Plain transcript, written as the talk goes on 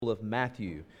of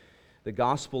Matthew, the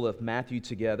Gospel of Matthew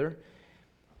together.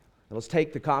 Let's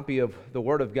take the copy of the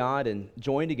Word of God and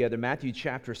join together Matthew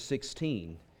chapter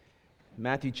 16.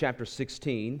 Matthew chapter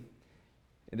 16.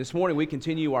 And this morning we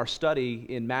continue our study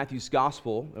in Matthew's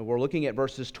Gospel, and we're looking at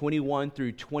verses 21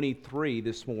 through 23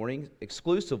 this morning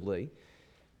exclusively.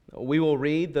 We will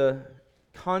read the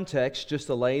context just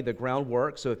to lay the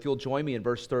groundwork, so if you'll join me in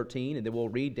verse 13, and then we'll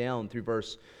read down through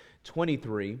verse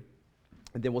 23.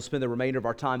 And then we'll spend the remainder of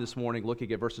our time this morning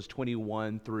looking at verses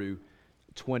 21 through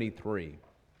 23.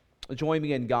 Join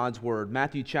me in God's Word.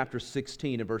 Matthew chapter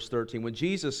 16 and verse 13. When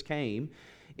Jesus came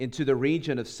into the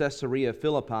region of Caesarea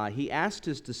Philippi, he asked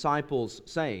his disciples,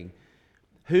 saying,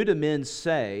 "Who do men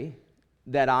say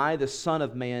that I, the Son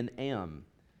of Man, am?"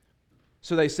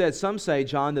 So they said, "Some say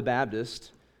John the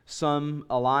Baptist, some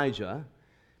Elijah,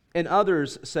 and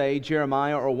others say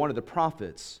Jeremiah or one of the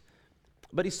prophets."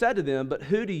 But he said to them, "But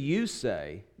who do you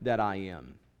say that I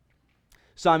am?"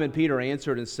 Simon Peter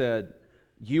answered and said,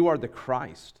 "You are the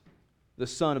Christ, the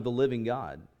Son of the living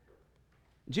God."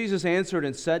 Jesus answered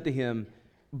and said to him,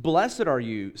 "Blessed are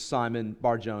you, Simon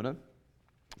Bar-Jonah,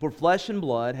 for flesh and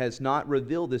blood has not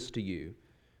revealed this to you,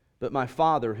 but my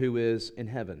Father who is in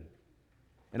heaven.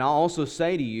 And I also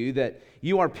say to you that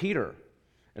you are Peter,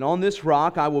 and on this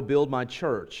rock I will build my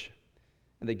church,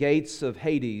 and the gates of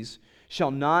Hades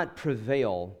shall not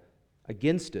prevail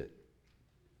against it.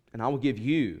 And I will give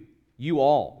you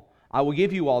all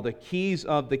the keys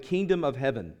of the kingdom of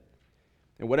heaven.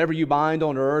 And whatever you bind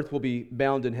on earth will be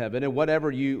bound in heaven, and whatever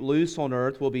you loose on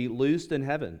earth will be loosed in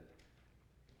heaven."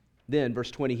 Then, verse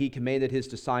 20, he commanded his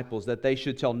disciples that they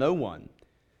should tell no one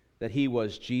that he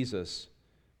was Jesus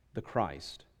the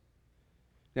Christ.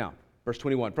 Now, verse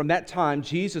 21, from that time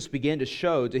Jesus began to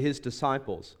show to his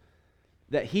disciples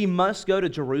that he must go to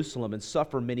Jerusalem and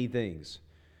suffer many things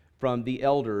from the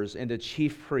elders and the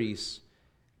chief priests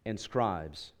and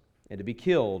scribes, and to be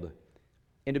killed,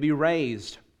 and to be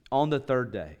raised on the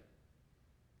third day.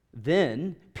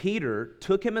 Then Peter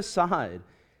took him aside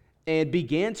and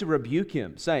began to rebuke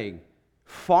him, saying,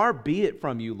 "Far be it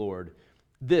from you, Lord,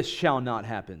 this shall not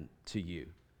happen to you."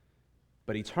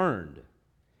 But he turned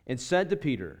and said to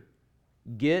Peter,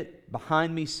 "Get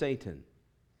behind me, Satan.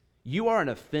 You are an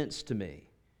offense to me,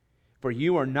 for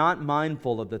you are not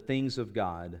mindful of the things of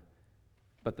God,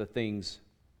 but the things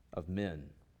of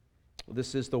men."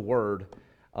 This is the word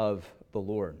of the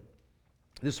Lord.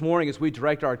 This morning, as we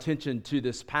direct our attention to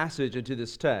this passage and to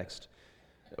this text,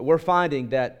 we're finding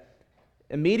that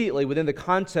immediately within the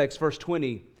context, verse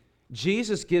 20,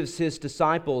 Jesus gives his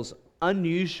disciples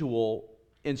unusual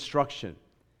instruction.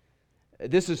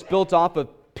 This is built off of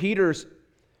Peter's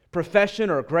profession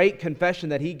or great confession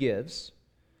that he gives.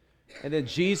 And then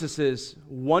Jesus'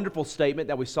 wonderful statement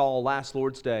that we saw last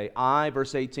Lord's Day.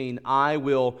 Verse 18, I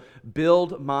will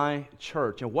build my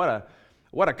church. And what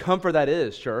a comfort that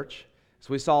is, church. As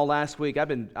we saw last week, I've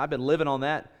been living on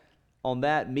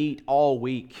that meat all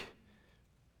week.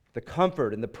 The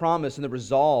comfort and the promise and the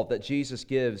resolve that Jesus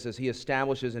gives as he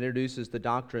establishes and introduces the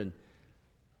doctrine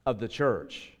of the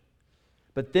church.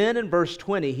 But then in verse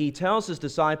 20, he tells his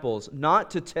disciples not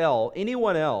to tell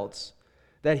anyone else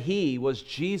that he was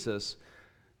Jesus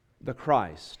the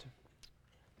Christ.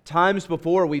 Times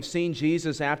before we've seen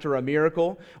Jesus after a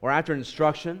miracle or after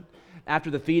instruction.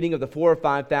 After the feeding of the 4,000 or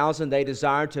 5,000, they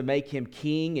desired to make him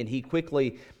king, and he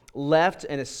quickly left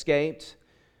and escaped.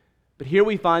 But here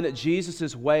we find that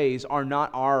Jesus' ways are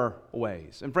not our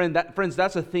ways. And friends,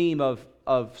 that's a theme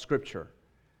of Scripture.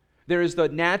 There is the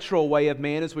natural way of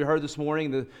man, as we heard this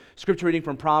morning, the scripture reading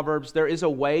from Proverbs. There is a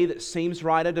way that seems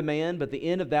right unto man, but the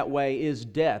end of that way is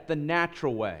death, the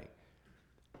natural way,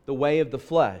 the way of the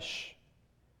flesh,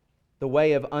 the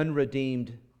way of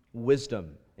unredeemed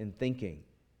wisdom and thinking.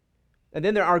 And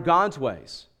then there are God's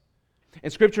ways.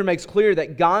 And Scripture makes clear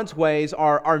that God's ways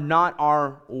are not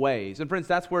our ways. And friends,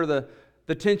 that's where the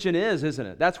tension is, isn't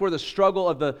it? That's where the struggle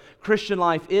of the Christian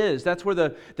life is. That's where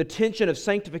the tension of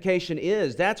sanctification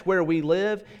is. That's where we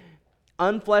live,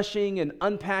 unfleshing and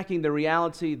unpacking the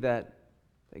reality that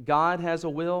God has a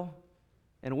will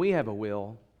and we have a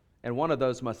will, and one of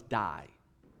those must die,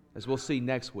 as we'll see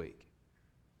next week.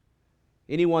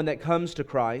 Anyone that comes to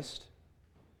Christ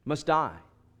must die.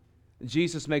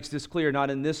 Jesus makes this clear, not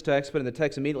in this text, but in the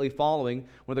text immediately following.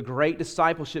 One of the great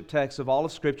discipleship texts of all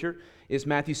of Scripture is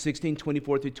Matthew 16,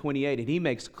 24 through 28. And he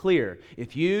makes clear,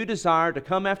 if you desire to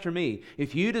come after me,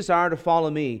 if you desire to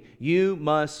follow me, you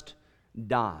must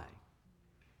die.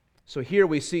 So here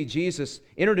we see Jesus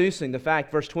introducing the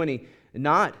fact, verse 20,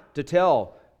 not to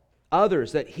tell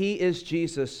others that he is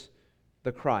Jesus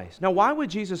the Christ. Now, why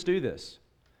would Jesus do this?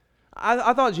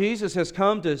 I thought Jesus has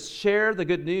come to share the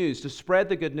good news, to spread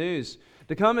the good news,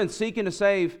 to come and seek and to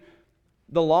save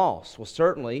the lost. Well,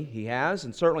 certainly he has,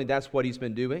 and certainly that's what he's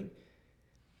been doing.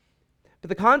 But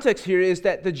the context here is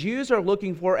that the Jews are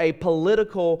looking for a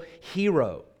political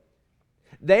hero.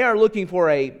 They are looking for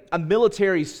a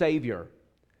military savior.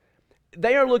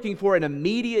 They are looking for an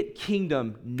immediate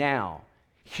kingdom now,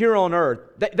 here on earth.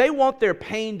 They want their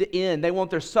pain to end. They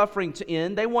want their suffering to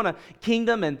end. They want a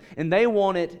kingdom, and they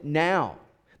want it now.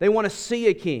 They want to see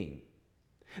a king.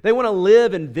 They want to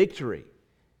live in victory.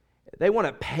 They want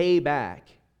to pay back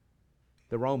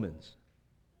the Romans.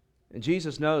 And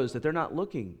Jesus knows that they're not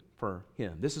looking for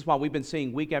him. This is why we've been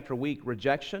seeing week after week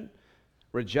rejection,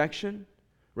 rejection,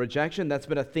 rejection. That's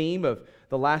been a theme of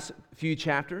the last few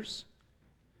chapters.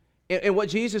 And what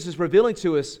Jesus is revealing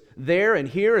to us there and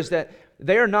here is that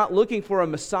they are not looking for a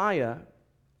Messiah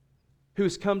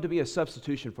who's come to be a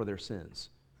substitution for their sins.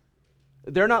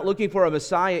 They're not looking for a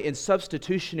Messiah in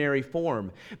substitutionary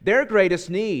form. Their greatest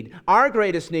need, our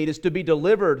greatest need, is to be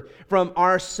delivered from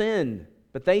our sin.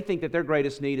 But they think that their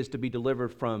greatest need is to be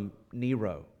delivered from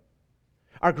Nero.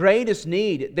 Our greatest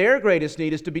need, their greatest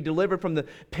need, is to be delivered from the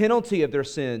penalty of their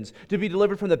sins, to be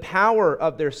delivered from the power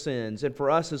of their sins, and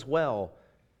for us as well,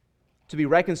 to be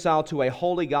reconciled to a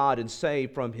holy God and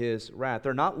saved from His wrath.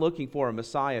 They're not looking for a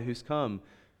Messiah who's come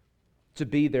to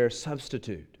be their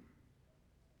substitute.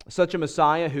 Such a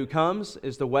Messiah who comes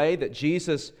is the way that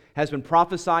Jesus has been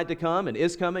prophesied to come and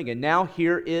is coming, and now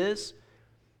here is.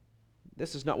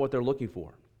 This is not what they're looking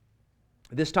for.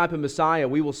 This type of Messiah,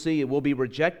 we will see, will be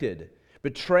rejected,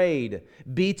 betrayed,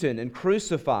 beaten, and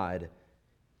crucified.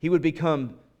 He would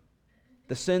become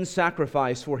the sin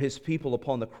sacrifice for His people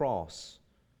upon the cross.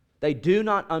 They do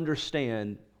not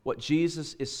understand what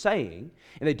Jesus is saying,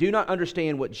 and they do not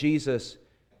understand what Jesus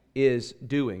is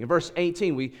doing. In verse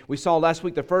 18, we saw last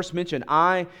week the first mention,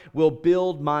 I will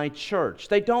build my church.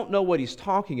 They don't know what He's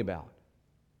talking about.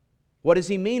 What does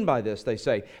He mean by this, they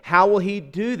say? How will He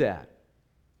do that?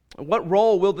 What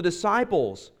role will the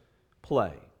disciples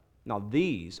play? Now,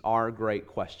 these are great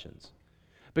questions,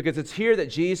 because it's here that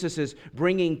Jesus is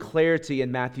bringing clarity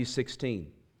in Matthew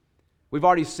 16. We've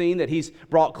already seen that He's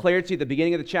brought clarity at the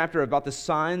beginning of the chapter about the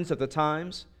signs of the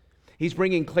times. He's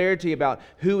bringing clarity about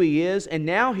who He is, and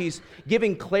now He's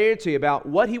giving clarity about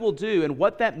what He will do and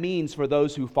what that means for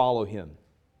those who follow Him.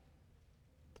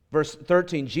 Verse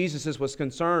 13, Jesus was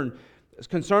concerned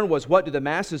was, what do the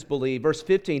masses believe? Verse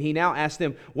 15, He now asked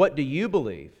them, what do you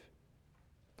believe?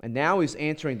 And now He's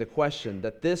answering the question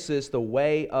that this is the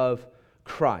way of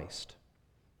Christ.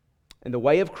 And the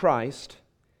way of Christ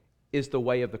is the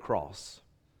way of the cross.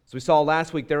 As we saw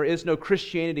last week, there is no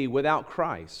Christianity without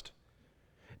Christ.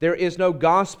 There is no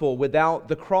gospel without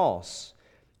the cross.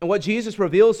 And what Jesus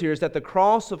reveals here is that the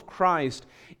cross of Christ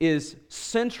is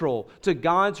central to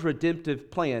God's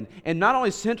redemptive plan. And not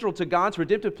only central to God's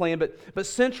redemptive plan, but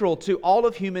central to all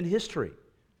of human history.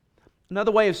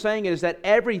 Another way of saying it is that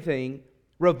everything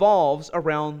revolves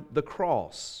around the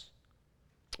cross.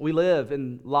 We live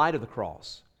in light of the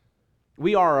cross.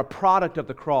 We are a product of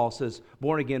the cross as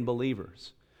born-again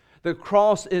believers. The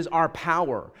cross is our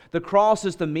power. The cross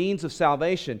is the means of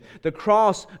salvation. The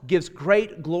cross gives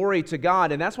great glory to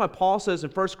God. And that's why Paul says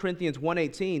in 1 Corinthians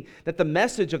 1:18 that the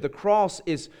message of the cross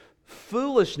is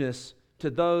foolishness to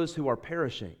those who are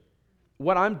perishing.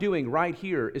 What I'm doing right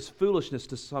here is foolishness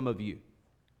to some of you.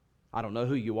 I don't know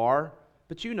who you are,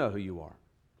 but you know who you are.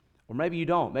 Or maybe you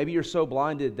don't. Maybe you're so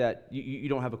blinded that you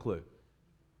don't have a clue.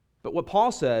 But what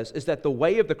Paul says is that the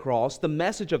way of the cross, the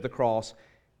message of the cross,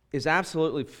 is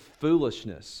absolutely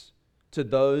foolishness to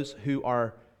those who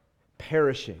are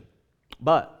perishing.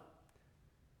 But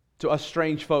to us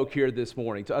strange folk here this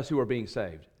morning, to us who are being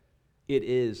saved, it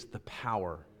is the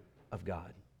power of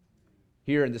God.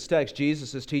 Here in this text,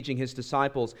 Jesus is teaching His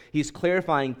disciples. He's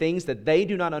clarifying things that they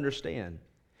do not understand.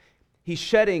 He's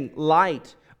shedding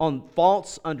light on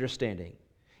false understanding.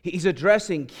 He's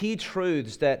addressing key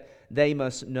truths that they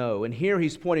must know. And here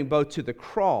He's pointing both to the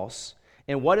cross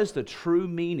and what is the true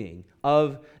meaning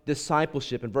of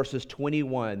discipleship in verses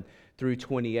 21 through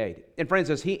 28. And friends,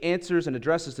 as He answers and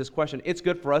addresses this question, it's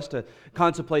good for us to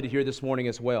contemplate it here this morning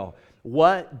as well.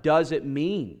 What does it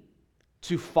mean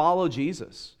to follow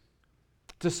Jesus?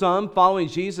 To some, following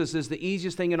Jesus is the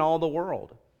easiest thing in all the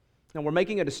world. Now, we're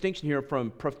making a distinction here from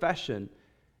profession,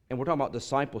 and we're talking about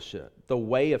discipleship, the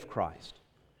way of Christ.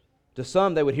 To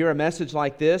some, they would hear a message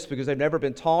like this because they've never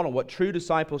been taught on what true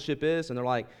discipleship is, and they're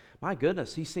like, my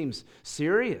goodness, he seems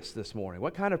serious this morning.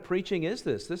 What kind of preaching is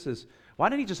this? Why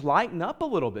didn't he just lighten up a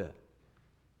little bit?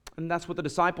 And that's what the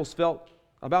disciples felt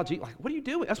about Jesus. Like, what are you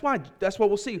doing? That's what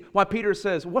we'll see. Why Peter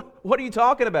says, what are you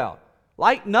talking about?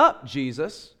 Lighten up,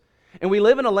 Jesus. And we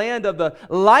live in a land of the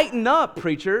lighten up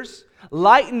preachers,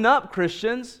 lighten up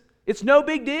Christians. It's no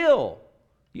big deal.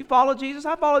 You follow Jesus,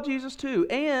 I follow Jesus too.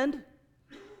 And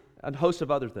a host of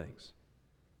other things.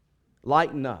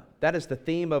 Lighten up. That is the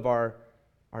theme of our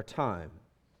time.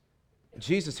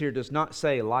 Jesus here does not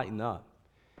say lighten up.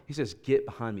 He says, get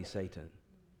behind me, Satan.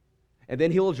 And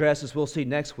then he'll address, as we'll see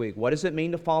next week, what does it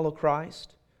mean to follow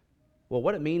Christ? Well,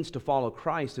 what it means to follow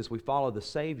Christ is we follow the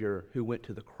Savior who went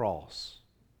to the cross.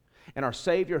 And our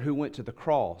Savior who went to the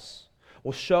cross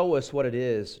will show us what it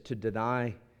is to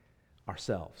deny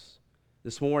ourselves.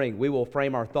 This morning, we will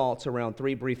frame our thoughts around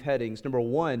three brief headings. Number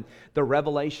one, the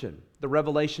revelation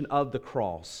of the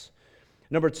cross.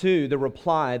 Number two, the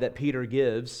reply that Peter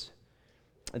gives.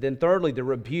 And then thirdly, the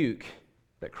rebuke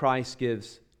that Christ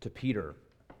gives to Peter.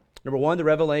 Number one, the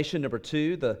revelation. Number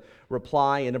two, the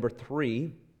reply. And number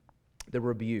three, the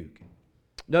rebuke.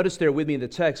 Notice there with me in the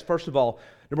text, first of all,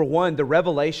 number one, the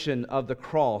revelation of the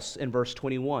cross in verse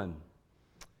 21.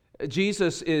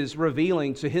 Jesus is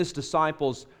revealing to his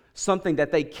disciples something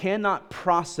that they cannot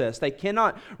process. They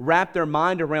cannot wrap their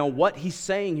mind around what he's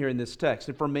saying here in this text.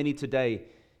 And for many today,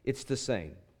 it's the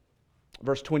same.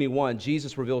 Verse 21,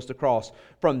 Jesus reveals the cross.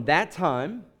 From that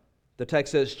time, the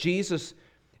text says, Jesus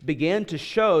began to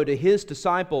show to his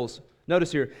disciples,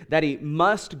 notice here, that he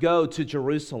must go to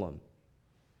Jerusalem.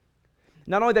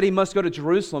 Not only that he must go to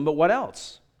Jerusalem, but what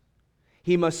else?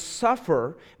 He must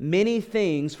suffer many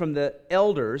things from the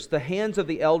elders, the hands of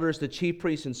the elders, the chief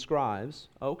priests and scribes.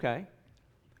 Okay.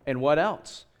 And what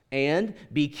else? And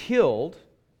be killed.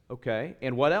 Okay.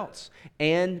 And what else?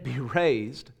 And be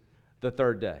raised the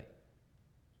third day.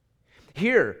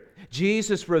 Here,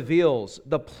 Jesus reveals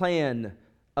the plan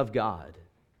of God.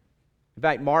 In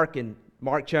fact, in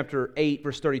Mark chapter 8,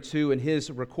 verse 32, in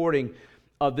his recording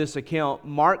of this account,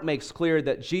 Mark makes clear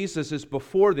that Jesus is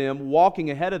before them,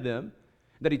 walking ahead of them,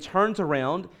 that he turns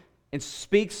around and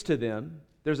speaks to them.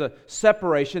 There's a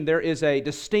separation. There is a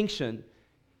distinction.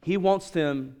 He wants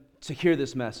them to hear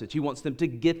this message. He wants them to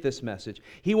get this message.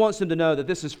 He wants them to know that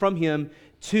this is from him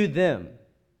to them.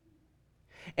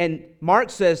 And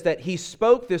Mark says that he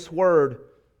spoke this word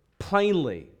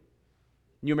plainly,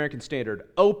 New American Standard,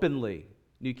 openly,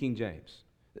 New King James.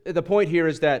 The point here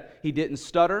is that he didn't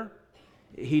stutter,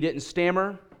 he didn't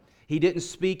stammer, he didn't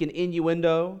speak in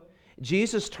innuendo.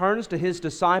 Jesus turns to his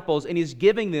disciples and he's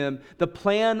giving them the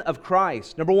plan of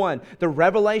Christ. Number one, the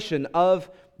revelation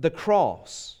of the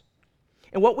cross.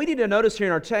 And what we need to notice here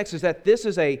in our text is that this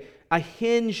is a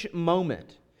hinge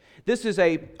moment. This is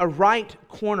a right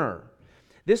corner.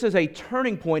 This is a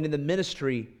turning point in the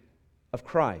ministry of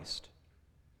Christ.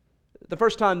 The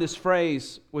first time this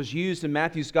phrase was used in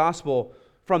Matthew's gospel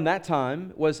from that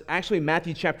time was actually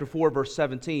Matthew chapter 4, verse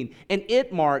 17. And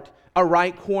it marked a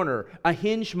right corner, a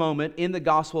hinge moment in the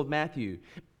Gospel of Matthew.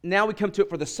 Now we come to it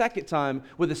for the second time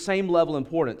with the same level of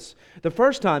importance. The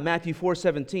first time, Matthew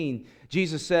 4:17,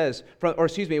 Jesus says,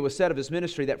 it was said of his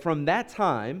ministry that from that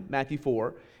time, Matthew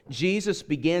 4, Jesus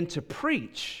began to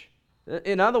preach.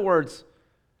 In other words,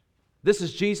 this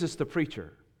is Jesus the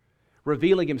preacher,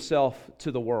 revealing himself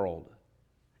to the world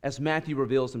as Matthew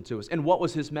reveals him to us. And what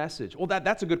was his message? Well,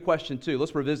 that's a good question too.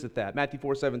 Let's revisit that. Matthew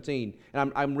 4:17.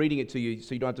 And I'm reading it to you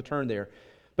so you don't have to turn there.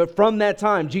 But from that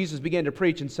time, Jesus began to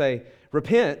preach and say,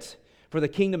 repent, for the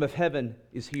kingdom of heaven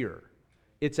is here.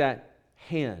 It's at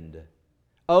hand.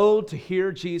 Oh, to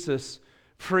hear Jesus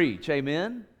preach.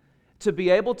 Amen? To be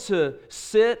able to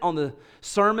sit on the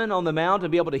Sermon on the Mount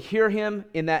and be able to hear him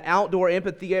in that outdoor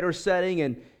amphitheater setting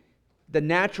and the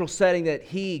natural setting that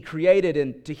he created,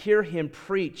 and to hear him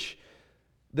preach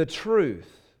the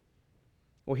truth.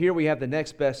 Well, here we have the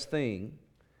next best thing,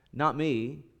 not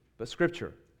me, but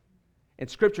Scripture. And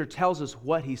Scripture tells us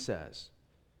what he says.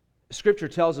 Scripture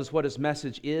tells us what his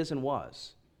message is and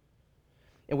was.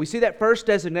 And we see that first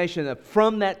designation of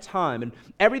from that time. And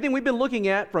everything we've been looking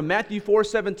at from Matthew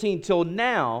 4:17 till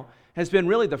now has been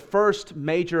really the first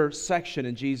major section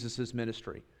in Jesus'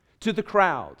 ministry. To the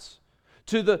crowds.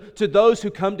 To those who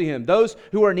come to him, those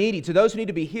who are needy, to those who need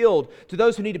to be healed, to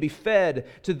those who need to be fed,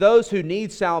 to those who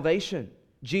need salvation.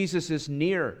 Jesus is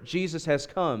near. Jesus has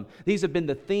come. These have been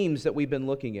the themes that we've been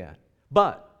looking at.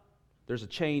 But there's a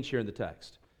change here in the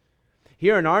text.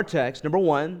 Here in our text, number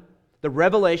one, the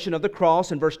revelation of the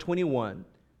cross in verse 21.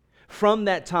 From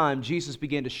that time, Jesus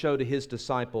began to show to his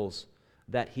disciples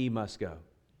that he must go.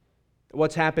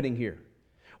 What's happening here?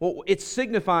 Well, it's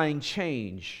signifying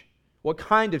change. What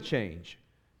kind of change?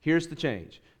 Here's the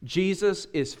change. Jesus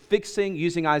is fixing,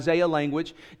 using Isaiah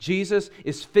language, Jesus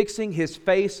is fixing his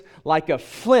face like a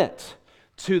flint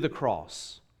to the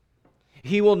cross.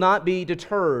 He will not be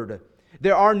deterred.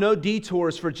 There are no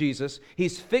detours for Jesus.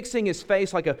 He's fixing his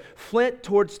face like a flint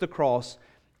towards the cross,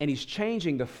 and he's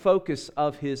changing the focus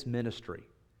of his ministry.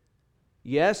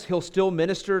 Yes, he'll still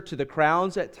minister to the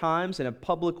crowds at times in a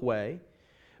public way,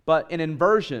 but an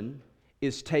inversion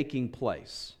is taking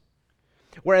place.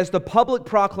 Whereas the public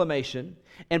proclamation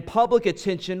and public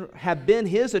attention have been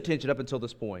his attention up until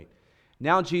this point,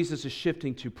 now Jesus is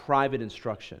shifting to private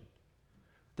instruction.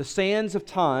 The sands of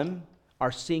time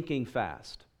are sinking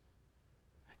fast.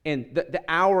 And the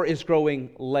hour is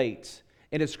growing late.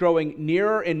 And it's growing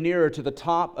nearer and nearer to the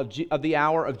top of the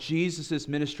hour of Jesus'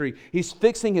 ministry. He's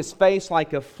fixing his face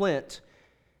like a flint.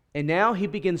 And now he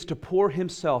begins to pour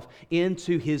himself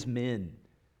into his men,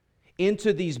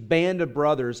 into these band of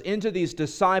brothers, into these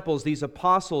disciples, these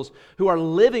apostles who are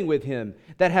living with him,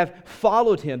 that have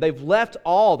followed him. They've left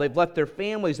all. They've left their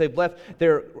families. They've left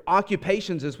their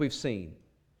occupations, as we've seen.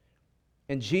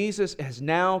 And Jesus is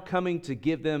now coming to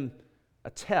give them a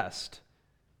test.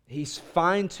 He's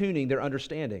fine-tuning their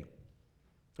understanding.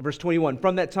 Verse 21,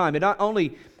 from that time, it not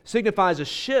only signifies a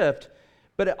shift,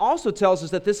 but it also tells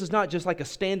us that this is not just like a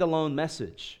standalone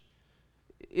message.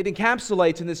 It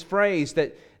encapsulates in this phrase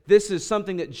that this is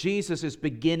something that Jesus is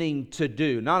beginning to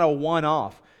do, not a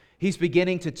one-off. He's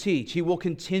beginning to teach. He will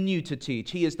continue to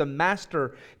teach. He is the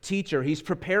master teacher. He's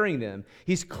preparing them.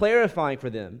 He's clarifying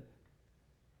for them.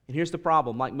 And here's the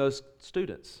problem, like most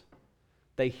students.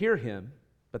 They hear him,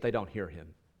 but they don't hear him.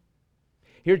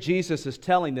 Here Jesus is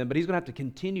telling them, but he's going to have to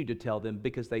continue to tell them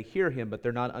because they hear him, but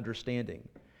they're not understanding.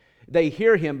 They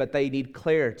hear him, but they need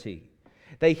clarity.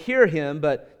 They hear him,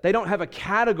 but they don't have a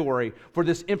category for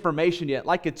this information yet.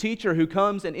 Like a teacher who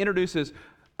comes and introduces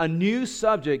a new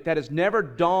subject that has never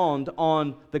dawned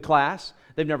on the class.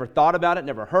 They've never thought about it,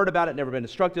 never heard about it, never been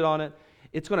instructed on it.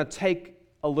 It's going to take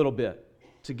a little bit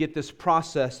to get this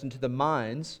processed into the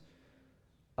minds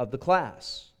of the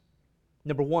class.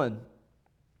 Number one,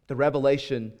 the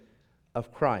revelation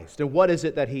of Christ. And what is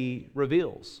it that he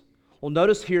reveals? Well,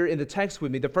 notice here in the text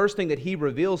with me, the first thing that he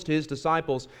reveals to his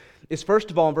disciples is, first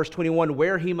of all, in verse 21,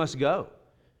 where he must go.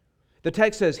 The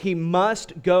text says he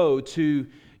must go to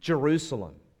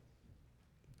Jerusalem.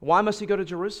 Why must he go to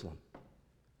Jerusalem?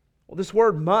 Well, this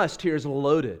word must here is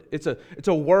loaded. It's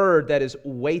a word that is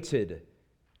weighted,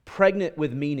 pregnant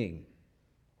with meaning.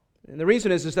 And the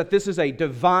reason is that this is a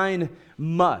divine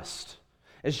must.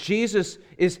 As Jesus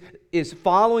is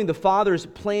following the Father's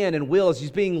plan and will, as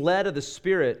he's being led of the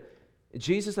Spirit,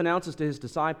 Jesus announces to his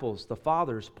disciples, the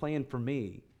Father's plan for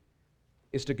me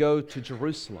is to go to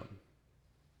Jerusalem.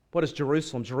 What is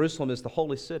Jerusalem? Jerusalem is the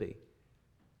holy city.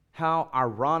 How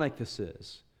ironic this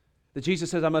is. That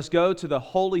Jesus says, I must go to the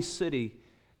holy city,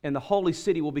 and the holy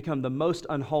city will become the most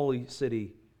unholy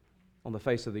city on the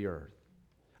face of the earth.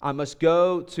 I must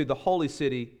go to the holy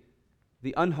city,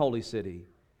 the unholy city,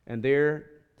 and there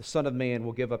the Son of Man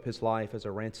will give up his life as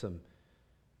a ransom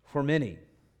for many.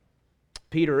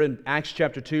 Peter in Acts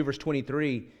chapter 2, verse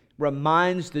 23,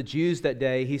 reminds the Jews that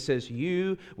day, he says,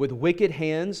 you with wicked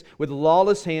hands, with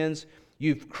lawless hands,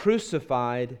 you've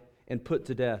crucified and put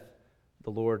to death the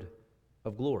Lord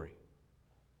of glory.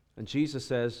 And Jesus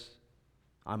says,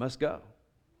 I must go.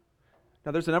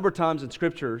 Now there's a number of times in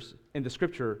the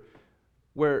Scripture,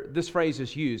 where this phrase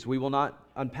is used. We will not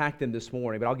unpack them this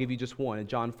morning, but I'll give you just one. In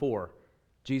John 4,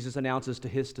 Jesus announces to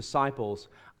his disciples,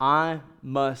 I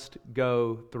must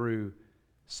go through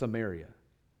Samaria.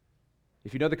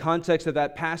 If you know the context of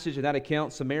that passage and that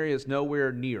account, Samaria is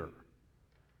nowhere near.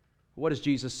 What is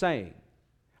Jesus saying?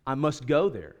 I must go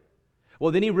there.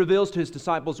 Well, then he reveals to his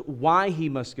disciples why he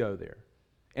must go there.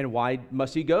 And why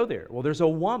must he go there? Well, there's a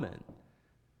woman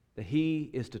that he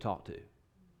is to talk to.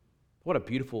 What a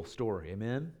beautiful story,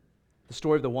 amen? The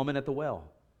story of the woman at the well.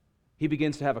 He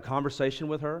begins to have a conversation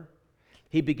with her.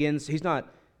 He's not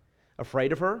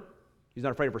afraid of her. He's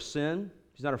not afraid of her sin.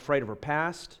 He's not afraid of her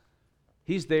past.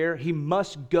 He's there. He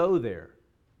must go there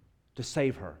to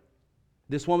save her.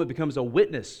 This woman becomes a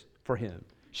witness for him.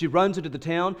 She runs into the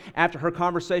town after her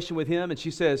conversation with him, and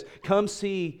she says, come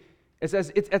see. It's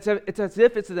as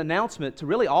if it's an announcement to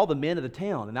really all the men of the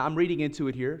town. And I'm reading into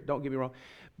it here, don't get me wrong.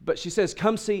 But she says,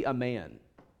 come see a man.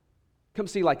 Come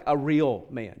see like a real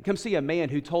man. Come see a man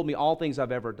who told me all things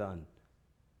I've ever done.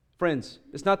 Friends,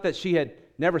 it's not that she had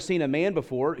never seen a man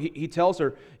before. He tells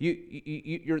her,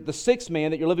 you're the sixth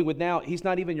man that you're living with now, he's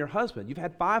not even your husband. You've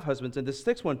had 5 husbands, and this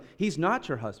sixth one, he's not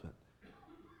your husband.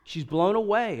 She's blown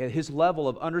away at his level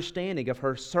of understanding of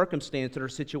her circumstance and her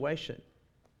situation.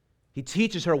 He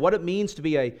teaches her what it means to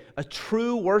be a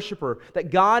true worshiper,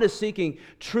 that God is seeking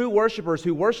true worshipers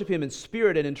who worship him in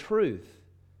spirit and in truth.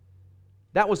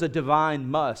 That was a divine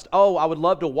must. Oh, I would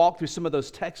love to walk through some of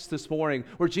those texts this morning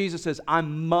where Jesus says, I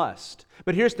must.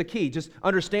 But here's the key. Just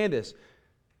understand this.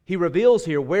 He reveals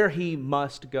here where he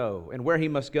must go. And where he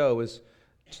must go is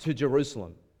to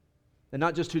Jerusalem. And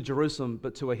not just to Jerusalem,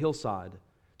 but to a hillside,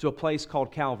 to a place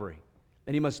called Calvary.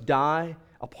 And he must die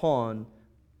upon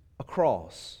a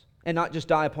cross. And not just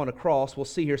die upon a cross. We'll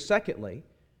see here, secondly,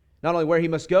 not only where he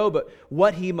must go, but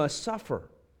what he must suffer.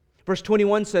 Verse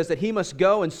 21 says that he must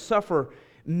go and suffer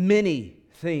many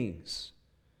things.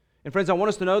 And friends, I want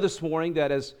us to know this morning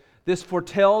that as this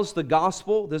foretells the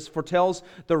gospel, this foretells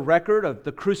the record of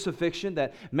the crucifixion,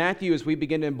 that Matthew, as we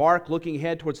begin to embark, looking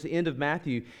ahead towards the end of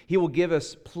Matthew, he will give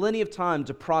us plenty of time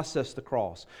to process the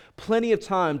cross, plenty of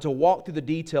time to walk through the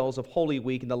details of Holy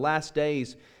Week and the last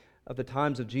days of the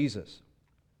times of Jesus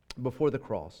before the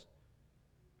cross.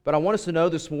 But I want us to know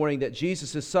this morning that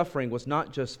Jesus' suffering was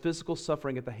not just physical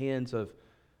suffering at the hands of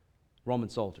Roman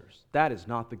soldiers. That is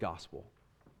not the gospel.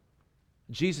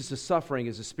 Jesus' suffering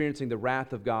is experiencing the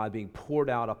wrath of God being poured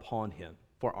out upon him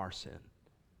for our sin.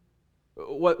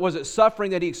 Was it suffering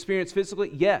that he experienced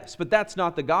physically? Yes, but that's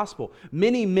not the gospel.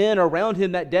 Many men around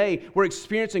him that day were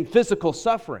experiencing physical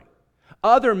suffering.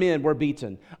 Other men were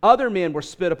beaten. Other men were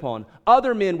spit upon.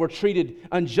 Other men were treated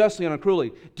unjustly and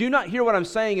uncruelly. Do not hear what I'm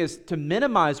saying is to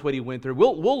minimize what he went through.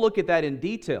 We'll look at that in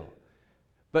detail.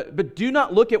 But do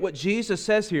not look at what Jesus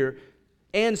says here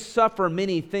and suffer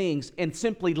many things and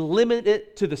simply limit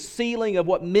it to the ceiling of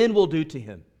what men will do to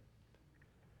him.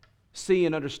 See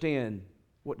and understand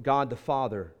what God the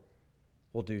Father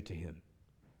will do to him.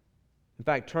 In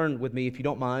fact, turn with me, if you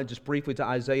don't mind, just briefly to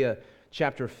Isaiah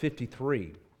chapter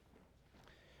 53.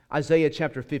 Isaiah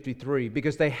chapter 53,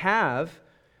 because they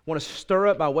want to stir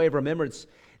up by way of remembrance,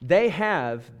 they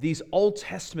have these Old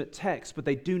Testament texts, but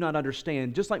they do not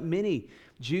understand, just like many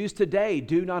Jews today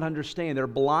do not understand. They're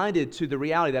blinded to the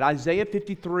reality that Isaiah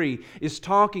 53 is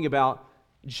talking about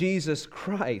Jesus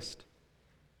Christ.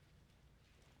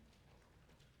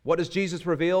 What does Jesus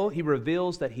reveal? He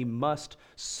reveals that he must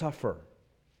suffer.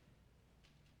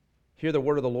 Here the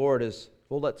word of the Lord is,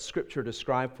 we'll let Scripture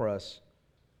describe for us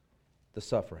the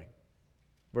suffering.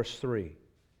 Verse 3.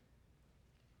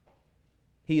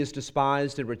 He is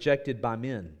despised and rejected by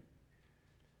men,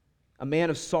 a man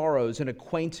of sorrows and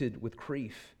acquainted with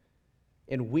grief.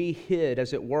 And we hid,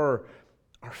 as it were,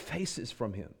 our faces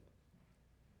from him.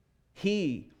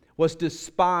 He was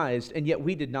despised, and yet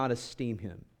we did not esteem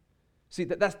him. See,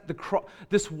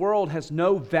 this world has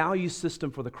no value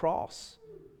system for the cross.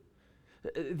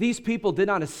 These people did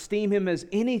not esteem him as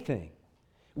anything.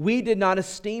 We did not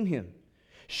esteem him.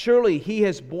 Surely he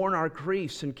has borne our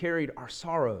griefs and carried our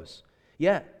sorrows.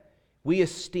 Yet we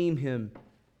esteem him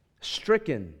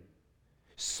stricken,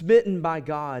 smitten by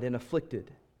God, and afflicted.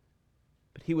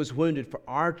 But he was wounded for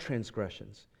our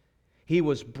transgressions. He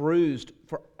was bruised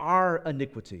for our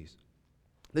iniquities.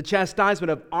 The chastisement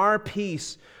of our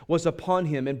peace was upon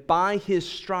him, and by his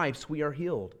stripes we are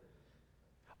healed.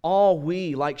 All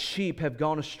we, like sheep, have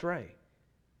gone astray.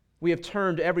 We have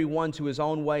turned every one to his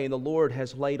own way, and the Lord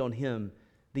has laid on him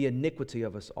the iniquity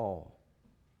of us all.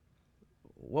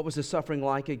 What was his suffering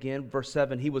like again? Verse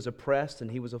 7, he was oppressed and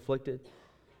he was afflicted,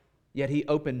 yet he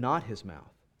opened not his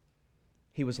mouth.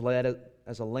 He was led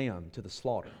as a lamb to the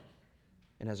slaughter,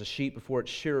 and as a sheep before its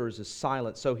shearers is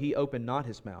silent, so he opened not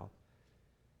his mouth.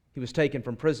 He was taken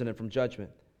from prison and from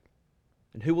judgment.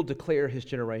 And who will declare his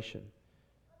generation?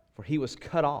 For he was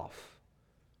cut off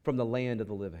from the land of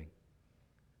the living.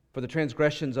 For the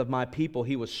transgressions of my people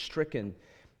he was stricken,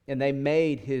 and they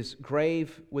made his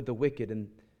grave with the wicked,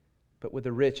 but with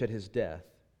the rich at his death,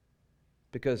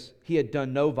 because he had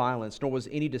done no violence, nor was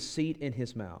any deceit in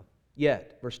his mouth.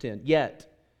 Yet, verse 10,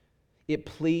 yet it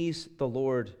pleased the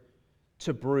Lord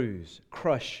to bruise,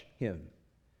 crush him.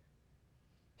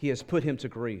 He has put him to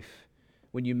grief.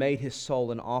 When you made his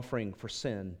soul an offering for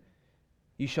sin,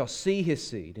 you shall see his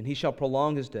seed, and he shall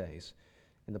prolong his days,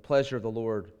 and the pleasure of the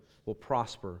Lord will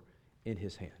prosper in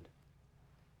his hand.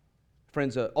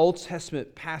 Friends, an Old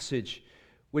Testament passage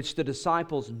which the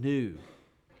disciples knew,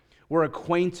 were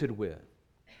acquainted with.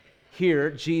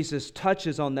 Here, Jesus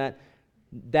touches on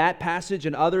that passage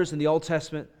and others in the Old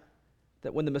Testament,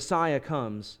 that when the Messiah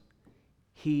comes,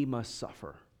 he must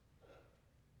suffer.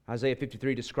 Isaiah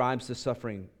 53 describes the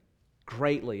suffering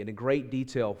greatly and in great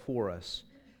detail for us.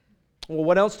 Well,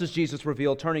 what else does Jesus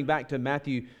reveal? Turning back to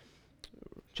Matthew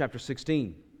chapter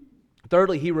 16.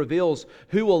 Thirdly, he reveals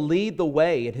who will lead the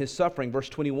way in his suffering. Verse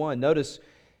 21, notice,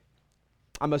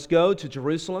 I must go to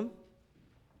Jerusalem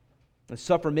and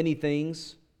suffer many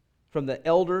things from the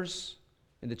elders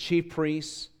and the chief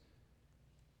priests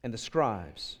and the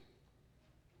scribes.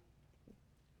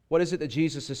 What is it that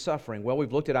Jesus is suffering? Well,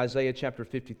 we've looked at Isaiah chapter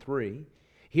 53.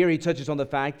 Here he touches on the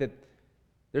fact that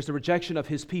there's the rejection of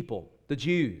his people, the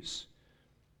Jews.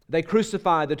 They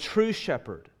crucify the true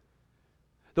shepherd,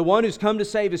 the one who's come to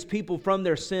save his people from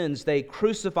their sins. They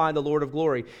crucify the Lord of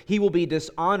glory. He will be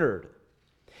dishonored.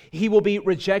 He will be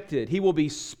rejected. He will be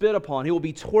spit upon. He will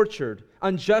be tortured,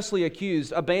 unjustly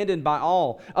accused, abandoned by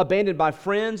all, abandoned by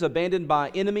friends, abandoned by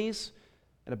enemies,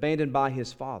 and abandoned by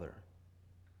his Father.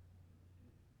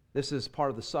 This is part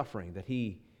of the suffering that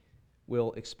he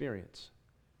will experience.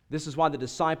 This is why the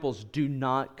disciples do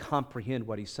not comprehend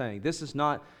what he's saying. This is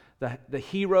not the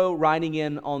hero riding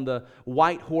in on the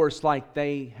white horse like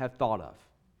they have thought of.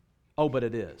 Oh, but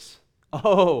it is.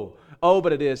 Oh,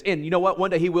 but it is. And you know what?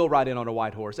 One day he will ride in on a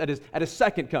white horse at his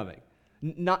second coming.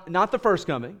 Not the first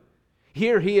coming.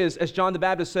 Here he is, as John the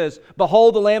Baptist says,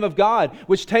 "Behold the Lamb of God,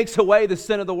 which takes away the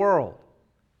sin of the world."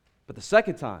 But the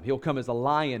second time, he'll come as a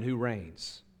lion who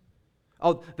reigns.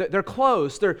 Oh, they're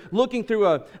close. They're looking through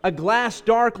a glass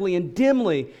darkly and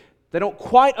dimly. They don't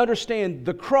quite understand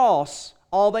the cross.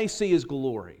 All they see is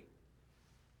glory.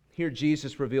 Here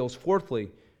Jesus reveals,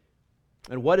 fourthly,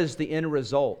 and what is the end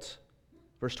result?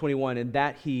 Verse 21, "and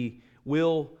that he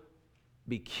will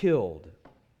be killed."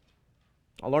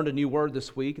 I learned a new word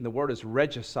this week, and the word is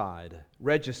regicide.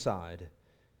 Regicide.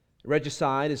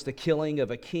 Regicide is the killing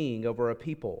of a king over a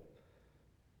people.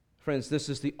 Friends, this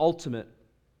is the ultimate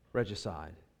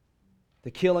regicide.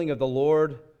 The killing of the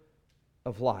Lord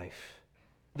of life.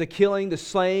 The killing, the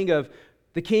slaying of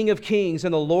the King of Kings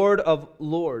and the Lord of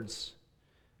Lords.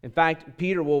 In fact,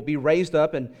 Peter will be raised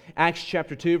up in Acts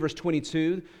chapter 2, verse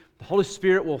 22. The Holy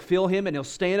Spirit will fill him, and he'll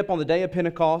stand up on the day of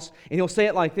Pentecost, and he'll say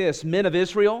it like this: "Men of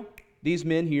Israel," these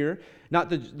men here, not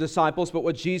the disciples, but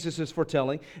what Jesus is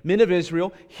foretelling, "Men of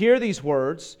Israel, hear these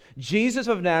words. Jesus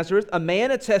of Nazareth, a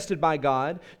man attested by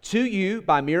God to you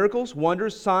by miracles,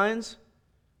 wonders, signs,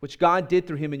 which God did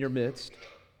through him in your midst,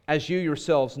 as you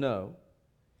yourselves know.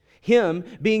 Him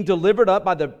being delivered up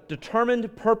by the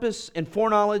determined purpose and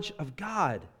foreknowledge of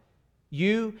God,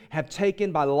 you have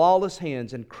taken by lawless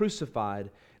hands and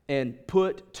crucified and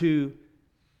put to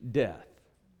death."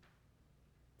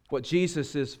 What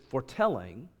Jesus is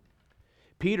foretelling,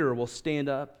 Peter will stand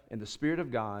up and the Spirit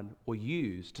of God will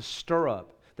use to stir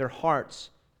up their hearts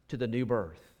to the new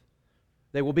birth.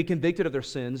 They will be convicted of their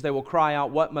sins. They will cry out,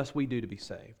 "What must we do to be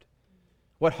saved?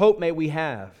 What hope may we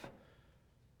have?"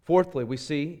 Fourthly, we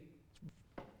see,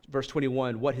 verse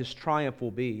 21, what his triumph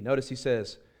will be. Notice he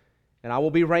says, "and I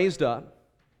will be raised up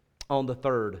on the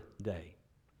third day."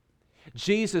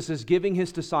 Jesus is giving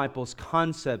his disciples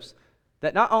concepts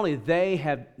that not only they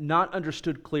have not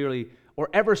understood clearly or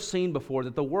ever seen before,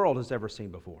 that the world has ever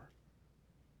seen before.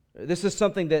 This is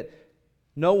something that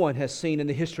no one has seen in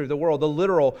the history of the world, the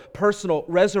literal, personal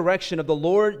resurrection of the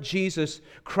Lord Jesus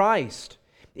Christ.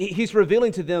 He's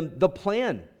revealing to them the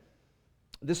plan.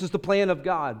 This is the plan of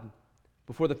God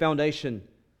before the foundation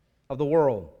of the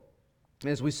world.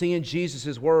 As we see in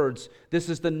Jesus' words, this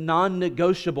is the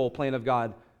non-negotiable plan of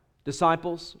God.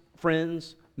 Disciples,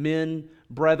 friends, men,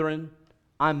 brethren,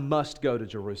 I must go to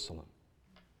Jerusalem.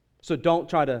 So don't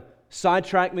try to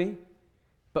sidetrack me,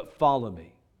 but follow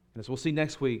me. And as we'll see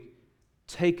next week,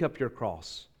 take up your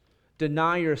cross,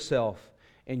 deny yourself,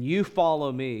 and you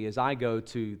follow me as I go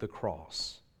to the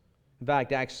cross. In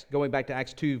fact, going back to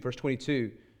Acts 2, verse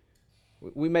 22,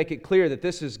 we make it clear that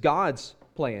this is God's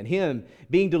plan, Him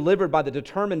being delivered by the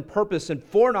determined purpose and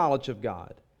foreknowledge of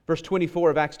God. Verse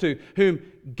 24 of Acts 2, whom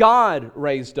God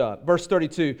raised up. Verse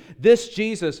 32, this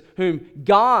Jesus whom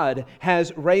God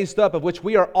has raised up, of which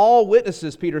we are all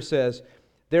witnesses, Peter says,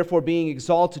 therefore being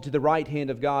exalted to the right hand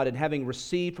of God, and having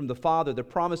received from the Father the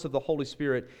promise of the Holy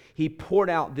Spirit, He poured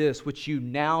out this which you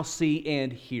now see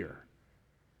and hear.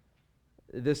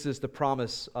 This is the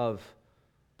promise of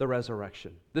the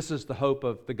resurrection. This is the hope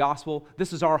of the gospel.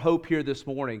 This is our hope here this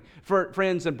morning. For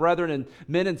friends and brethren and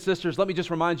men and sisters, let me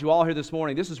just remind you all here this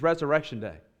morning, this is Resurrection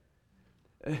Day.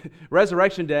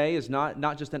 Resurrection Day is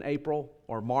not just in April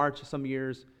or March some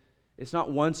years. It's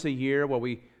not once a year where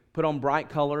we put on bright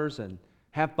colors and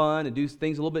have fun and do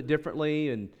things a little bit differently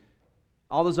and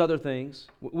all those other things.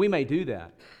 We may do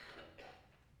that.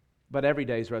 But every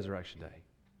day is Resurrection Day.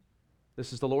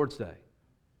 This is the Lord's Day.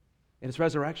 And it's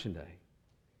Resurrection Day.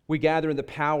 We gather in the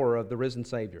power of the risen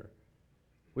Savior.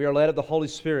 We are led of the Holy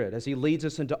Spirit as He leads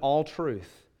us into all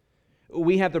truth.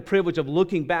 We have the privilege of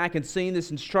looking back and seeing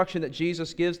this instruction that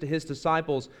Jesus gives to His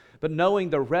disciples, but knowing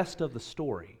the rest of the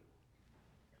story.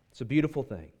 It's a beautiful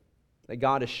thing that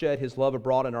God has shed His love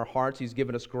abroad in our hearts. He's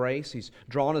given us grace. He's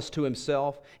drawn us to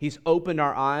Himself. He's opened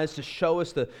our eyes to show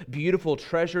us the beautiful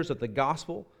treasures of the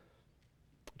gospel,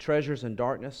 treasures in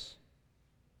darkness.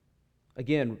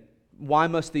 Again, why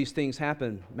must these things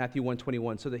happen? Matthew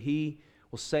 1:21, so that he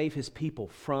will save his people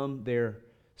from their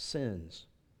sins,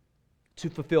 to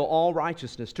fulfill all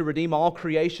righteousness, to redeem all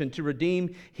creation, to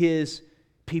redeem his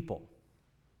people.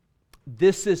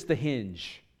 This is the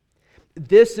hinge.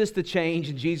 This is the change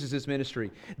in Jesus'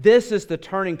 ministry. This is the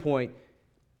turning point.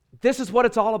 This is what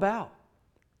it's all about.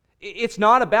 It's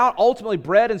not about ultimately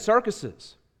bread and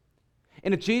circuses.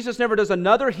 And if Jesus never does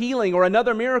another healing or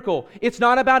another miracle, it's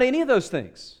not about any of those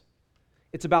things.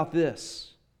 It's about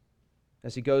this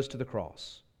as he goes to the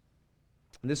cross.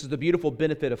 And this is the beautiful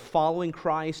benefit of following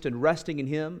Christ and resting in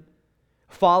him,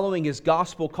 following his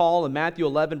gospel call in Matthew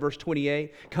 11, verse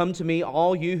 28. Come to me,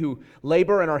 all you who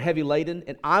labor and are heavy laden,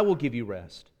 and I will give you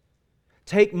rest.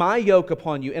 Take my yoke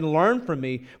upon you and learn from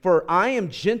me, for I am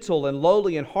gentle and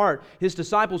lowly in heart. His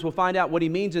disciples will find out what he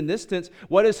means in this tense.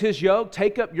 What is his yoke?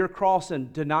 Take up your cross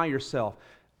and deny yourself.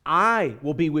 I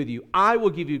will be with you. I will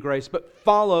give you grace, but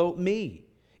follow me.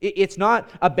 It's not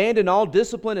abandon all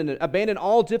discipline and abandon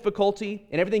all difficulty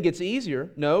and everything gets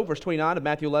easier. No, verse 29 of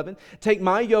Matthew 11. Take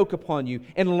my yoke upon you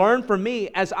and learn from me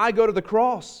as I go to the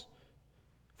cross.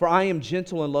 For I am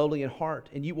gentle and lowly in heart,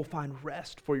 and you will find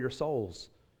rest for your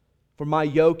souls. For my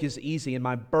yoke is easy and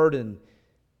my burden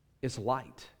is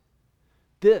light.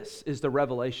 This is the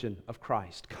revelation of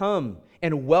Christ. Come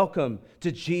and welcome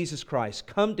to Jesus Christ.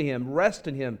 Come to him, rest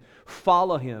in him,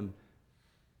 follow him.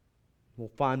 We'll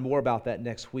find more about that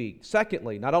next week.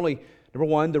 Secondly, not only, number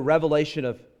one, the revelation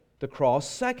of the cross.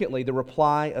 Secondly, the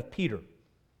reply of Peter.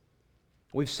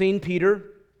 We've seen Peter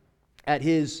at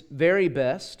his very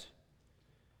best,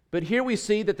 but here we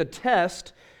see that the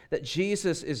test that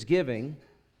Jesus is giving,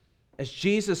 as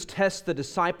Jesus tests the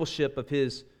discipleship of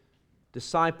his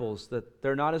disciples, that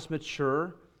they're not as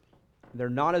mature, they're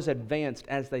not as advanced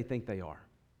as they think they are.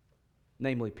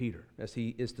 Namely Peter, as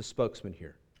he is the spokesman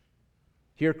here.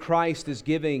 Here Christ is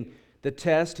giving the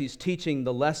test, he's teaching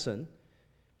the lesson,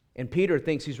 and Peter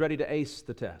thinks he's ready to ace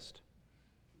the test.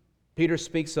 Peter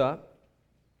speaks up,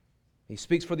 he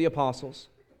speaks for the apostles,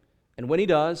 and when he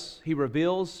does, he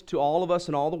reveals to all of us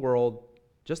and all the world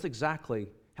just exactly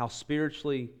how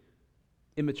spiritually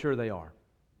immature they are.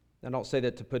 I don't say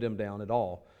that to put him down at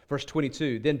all. Verse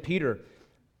 22, then Peter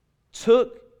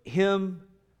took him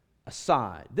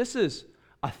aside. This is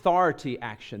authority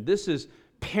action. This is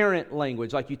parent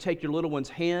language, like you take your little one's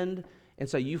hand and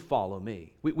say, you follow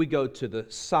me. We go to the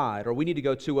side, or we need to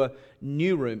go to a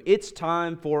new room. It's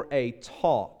time for a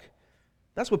talk.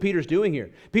 That's what Peter's doing here.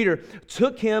 Peter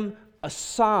took him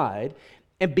aside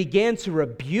and began to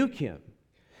rebuke him,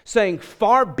 saying,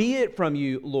 far be it from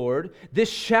you, Lord, this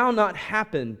shall not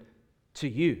happen to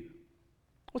you.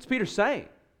 What's Peter saying?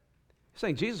 He's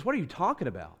saying, Jesus, what are you talking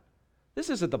about?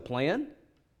 This isn't the plan.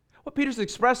 What Peter's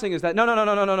expressing is that,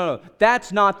 no.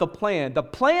 That's not the plan. The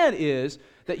plan is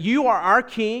that you are our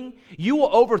king, you will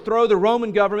overthrow the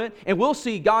Roman government, and we'll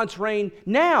see God's reign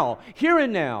now, here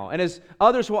and now. And as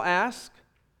others will ask,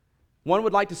 one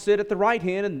would like to sit at the right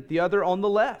hand and the other on the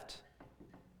left.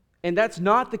 And that's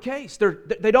not the case.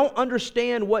 They don't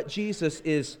understand what Jesus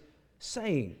is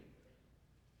saying.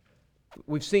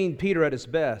 We've seen Peter at his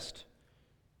best.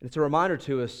 And it's a reminder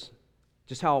to us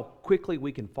just how quickly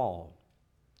we can fall,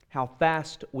 how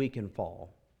fast we can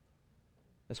fall.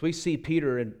 As we see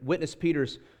Peter and witness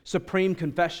Peter's supreme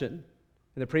confession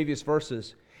in the previous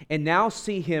verses, and now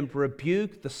see him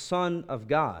rebuke the Son of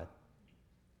God.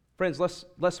 Friends,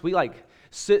 lest we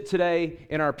sit today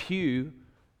in our pew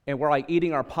and we're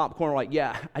eating our popcorn, we're like,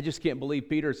 yeah, I just can't believe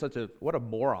Peter is what a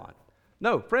moron.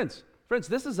 No, friends,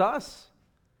 this is us.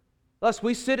 Lest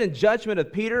we sit in judgment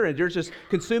of Peter and you're just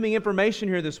consuming information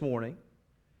here this morning.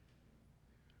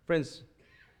 Friends,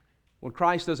 when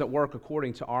Christ doesn't work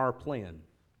according to our plan,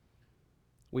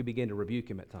 we begin to rebuke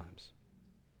him at times.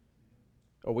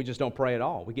 Or we just don't pray at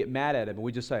all. We get mad at him and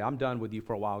we just say, I'm done with you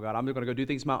for a while, God. I'm going to go do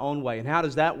things my own way. And how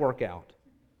does that work out?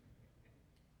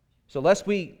 So lest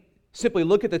we simply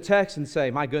look at the text and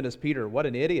say, my goodness, Peter, what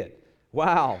an idiot.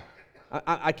 Wow,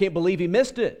 I can't believe he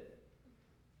missed it.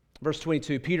 Verse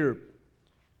 22, Peter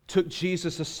took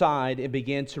Jesus aside and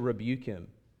began to rebuke him.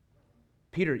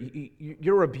 Peter,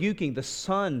 you're rebuking the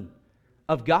Son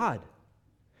of God.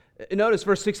 Notice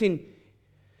verse 16,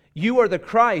 you are the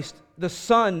Christ, the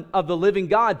Son of the living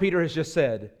God, Peter has just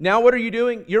said. Now what are you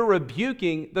doing? You're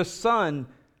rebuking the Son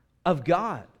of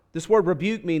God. This word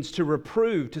rebuke means to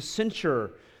reprove, to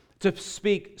censure, to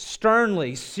speak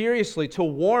sternly, seriously, to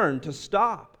warn, to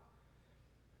stop.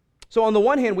 So on the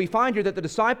one hand, we find here that the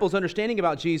disciples' understanding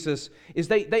about Jesus is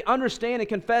they understand and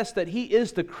confess that he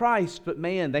is the Christ, but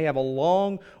man, they have a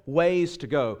long ways to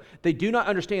go. They do not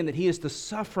understand that he is the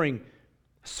suffering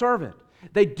servant.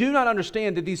 They do not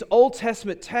understand that these Old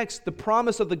Testament texts, the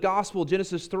promise of the gospel,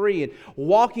 Genesis 3, and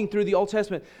walking through the Old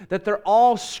Testament, that they're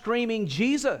all screaming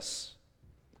Jesus,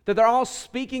 that they're all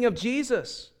speaking of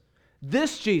Jesus,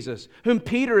 this Jesus, whom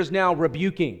Peter is now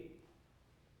rebuking.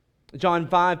 John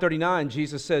 5:39,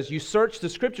 Jesus says, "You search the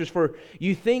Scriptures, for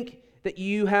you think that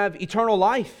you have eternal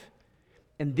life.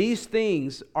 And these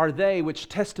things are they which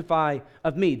testify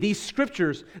of me." These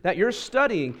Scriptures that you're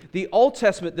studying, the Old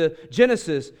Testament, the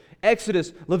Genesis,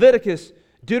 Exodus, Leviticus,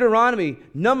 Deuteronomy,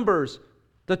 Numbers,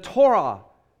 the Torah,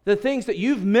 the things that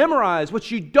you've memorized,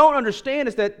 what you don't understand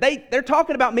is that they're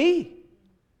talking about me.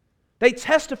 They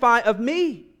testify of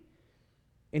me.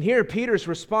 And here Peter's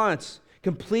response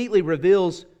completely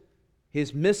reveals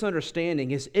his misunderstanding,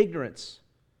 his ignorance,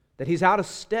 that he's out of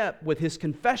step with his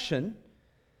confession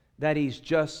that he's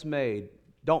just made.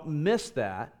 Don't miss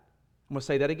that. I'm going to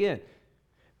say that again.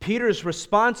 Peter's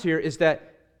response here is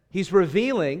that he's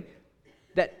revealing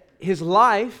that his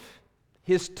life,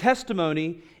 his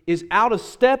testimony, is out of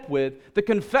step with the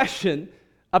confession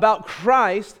about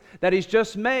Christ that he's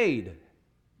just made.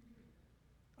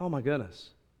 Oh my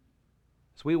goodness.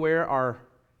 So we wear our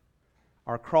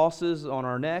crosses on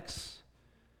our necks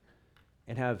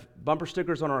and have bumper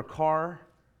stickers on our car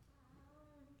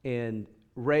and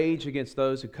rage against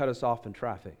those who cut us off in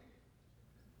traffic.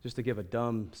 Just to give a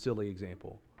dumb, silly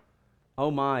example.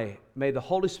 Oh my, may the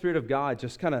Holy Spirit of God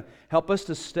just kind of help us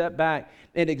to step back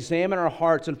and examine our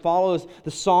hearts and follow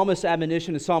the psalmist's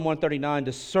admonition in Psalm 139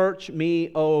 to search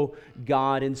me, O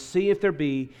God, and see if there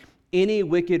be any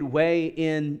wicked way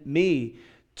in me.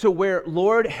 To where,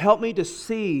 Lord, help me to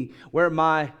see where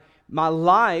my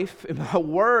life and my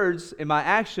words and my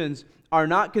actions are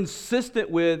not consistent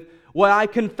with what I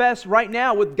confess right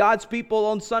now with God's people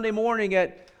on Sunday morning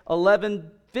at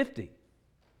 11:50.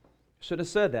 Should have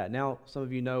said that. Now some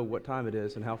of you know what time it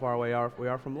is and how far away we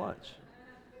are from lunch.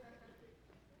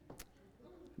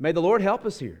 May the Lord help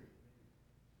us here.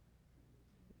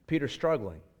 Peter's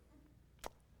struggling,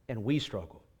 and we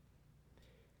struggle.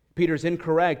 Peter's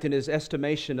incorrect in his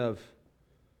estimation of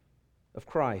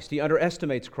Christ. He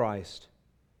underestimates Christ,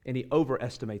 and he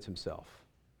overestimates himself.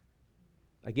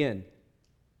 Again,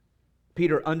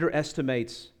 Peter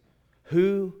underestimates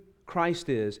who Christ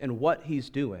is and what he's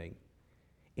doing,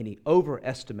 and he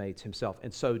overestimates himself,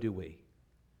 and so do we.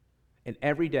 And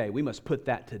every day we must put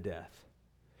that to death.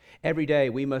 Every day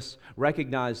we must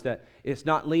recognize that it's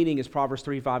not leaning, as Proverbs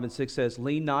 3, 5, and 6 says,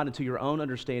 lean not into your own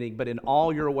understanding, but in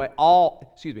all your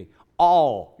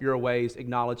ways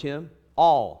acknowledge him.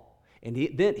 All. And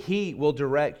then he will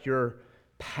direct your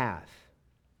path.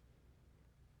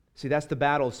 See, that's the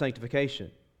battle of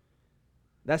sanctification.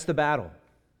 That's the battle.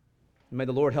 And may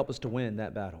the Lord help us to win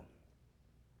that battle.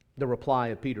 The reply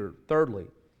of Peter. Thirdly,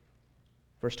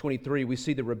 verse 23, we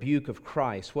see the rebuke of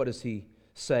Christ. What does he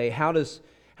say? How does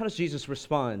Jesus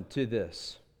respond to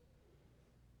this?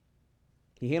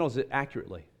 He handles it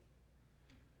accurately.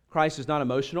 Christ is not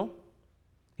emotional.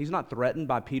 He's not threatened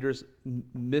by Peter's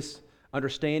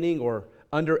misunderstanding or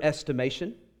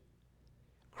underestimation.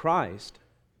 Christ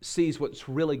sees what's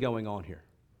really going on here.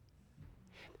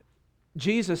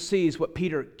 Jesus sees what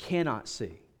Peter cannot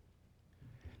see.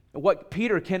 And what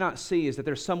Peter cannot see is that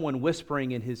there's someone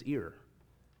whispering in his ear.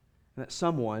 And that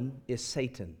someone is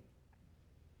Satan.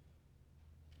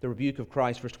 The rebuke of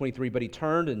Christ, verse 23, but he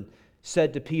turned and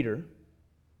said to Peter,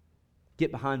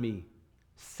 "Get behind me,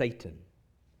 Satan.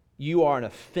 You are an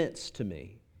offense to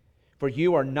me, for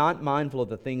you are not mindful of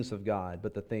the things of God,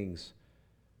 but the things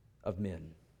of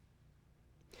men."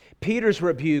 Peter's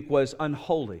rebuke was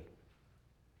unholy.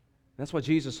 That's why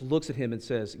Jesus looks at him and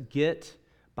says, "Get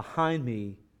behind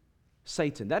me,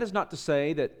 Satan." That is not to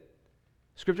say that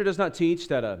Scripture does not teach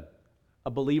that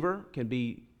a believer can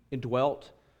be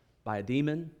indwelt by a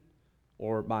demon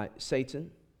or by Satan.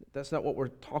 That's not what we're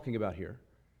talking about here.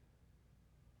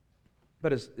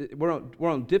 But we're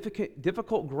on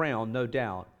difficult ground, no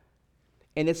doubt.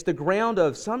 And it's the ground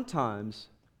of sometimes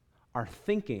our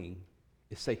thinking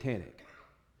is satanic.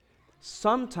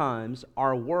 Sometimes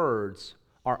our words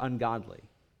are ungodly.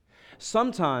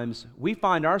 Sometimes we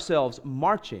find ourselves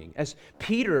marching, as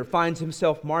Peter finds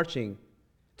himself marching,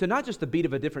 to not just the beat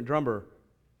of a different drummer,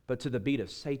 but to the beat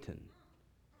of Satan.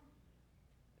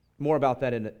 More about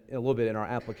that in a little bit in our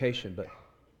application, but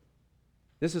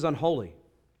this is unholy.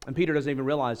 And Peter doesn't even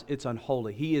realize it's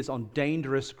unholy. He is on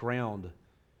dangerous ground.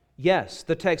 Yes,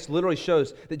 the text literally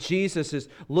shows that Jesus is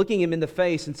looking him in the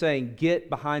face and saying, "Get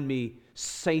behind me,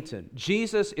 Satan."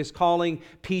 Jesus is calling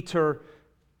Peter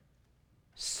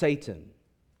Satan.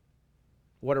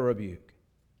 What a rebuke.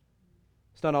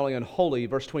 It's not only unholy,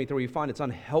 verse 23, we find it's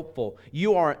unhelpful.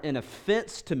 You are an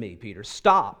offense to me, Peter.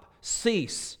 Stop.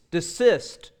 cease,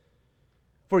 desist.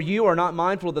 For you are not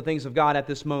mindful of the things of God at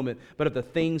this moment, but of the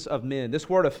things of men. This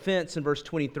word offense in verse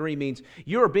 23 means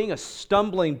you are being a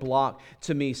stumbling block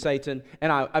to me, Satan,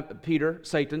 and Peter,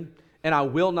 Satan, and I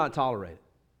will not tolerate it.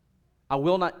 I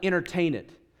will not entertain it.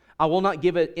 I will not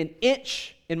give it an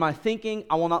inch in my thinking.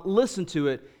 I will not listen to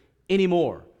it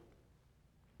anymore.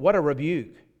 What a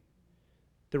rebuke.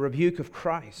 The rebuke of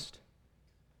Christ.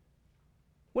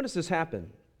 When does this happen?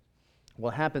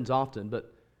 Well, it happens often,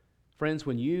 but friends,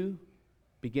 when you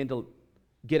begin to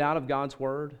get out of God's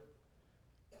Word,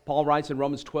 Paul writes in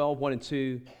Romans 12, 1 and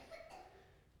 2,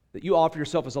 that you offer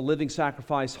yourself as a living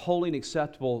sacrifice, holy and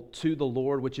acceptable to the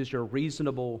Lord, which is your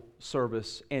reasonable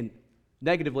service. And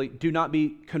negatively, do not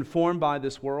be conformed by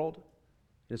this world,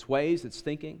 its ways, its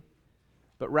thinking,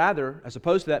 but rather, as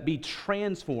opposed to that, be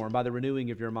transformed by the renewing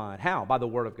of your mind. How? By the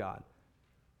Word of God.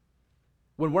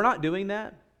 When we're not doing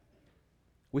that,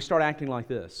 we start acting like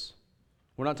this.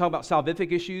 We're not talking about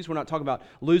salvific issues. We're not talking about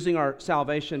losing our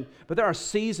salvation. But there are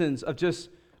seasons of just,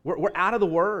 we're out of the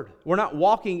Word. We're not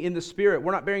walking in the Spirit.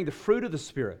 We're not bearing the fruit of the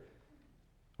Spirit.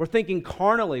 We're thinking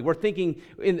carnally. We're thinking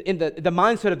in the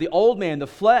mindset of the old man, the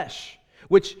flesh,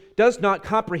 which does not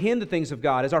comprehend the things of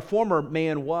God. As our former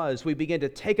man was, we begin to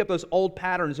take up those old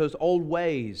patterns, those old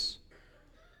ways.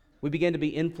 We begin to be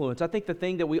influenced. I think the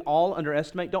thing that we all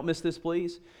underestimate, don't miss this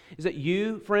please, is that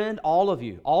you, friend, all of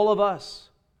you, all of us,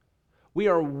 we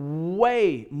are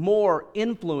way more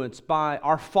influenced by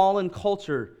our fallen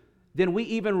culture than we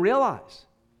even realize,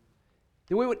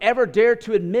 than we would ever dare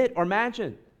to admit or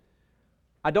imagine.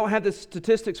 I don't have the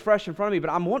statistics fresh in front of me, but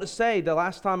I want to say the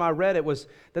last time I read it was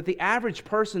that the average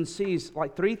person sees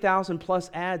like 3,000 plus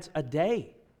ads a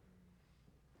day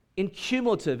in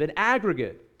cumulative, in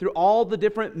aggregate, through all the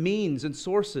different means and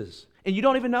sources. And you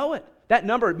don't even know it. That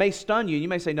number may stun you. You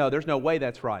may say, no, there's no way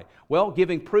that's right. Well,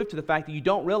 giving proof to the fact that you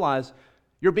don't realize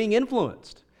you're being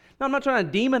influenced. Now, I'm not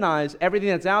trying to demonize everything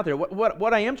that's out there.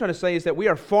 What I am trying to say is that we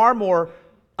are far more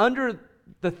under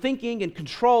the thinking and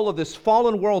control of this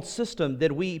fallen world system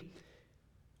than we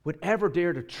would ever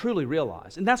dare to truly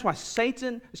realize. And that's why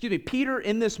Peter,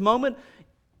 in this moment,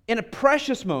 in a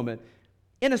precious moment,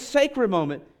 in a sacred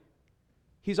moment,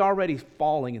 he's already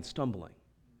falling and stumbling.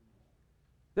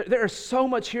 There is so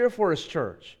much here for his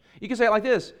church. You can say it like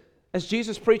this, as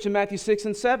Jesus preached in Matthew 6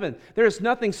 and 7, there is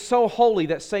nothing so holy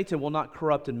that Satan will not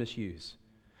corrupt and misuse.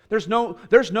 There's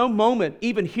no moment,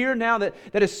 even here now, that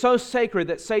is so sacred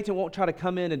that Satan won't try to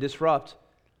come in and disrupt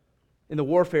in the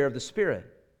warfare of the Spirit.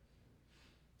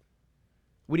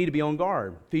 We need to be on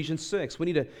guard. Ephesians 6,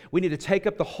 we need to take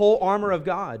up the whole armor of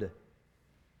God.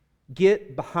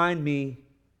 Get behind me,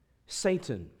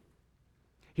 Satan.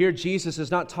 Here, Jesus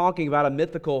is not talking about a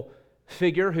mythical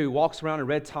figure who walks around in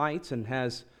red tights and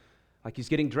has, like he's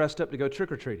getting dressed up to go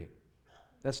trick-or-treating.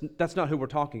 That's not who we're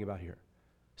talking about here.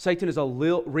 Satan is a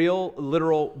real,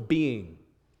 literal being,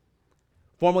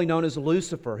 formerly known as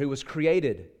Lucifer, who was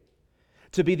created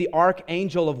to be the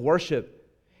archangel of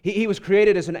worship. He was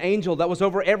created as an angel that was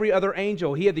over every other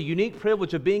angel. He had the unique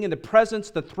privilege of being in the presence,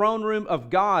 the throne room of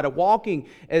God, walking,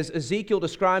 as Ezekiel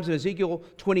describes in Ezekiel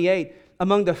 28,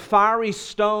 among the fiery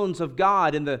stones of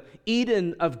God, in the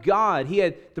Eden of God. He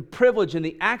had the privilege and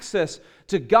the access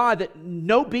to God that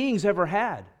no beings ever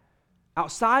had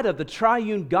outside of the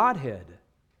triune Godhead.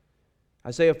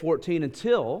 Isaiah 14,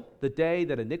 until the day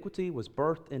that iniquity was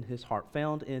birthed in his heart,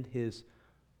 found in his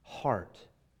heart.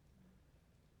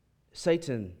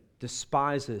 Satan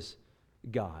despises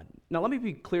God. Now let me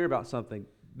be clear about something.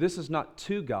 This is not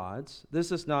two gods.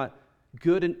 This is not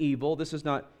good and evil. This is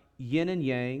not yin and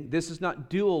yang. This is not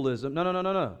dualism.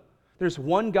 No. There's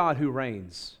one God who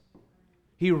reigns.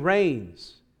 He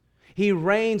reigns. He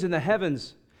reigns in the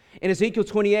heavens. In Ezekiel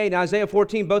 28 and Isaiah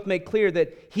 14 both make clear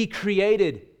that He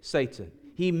created Satan.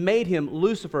 He made him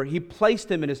Lucifer. He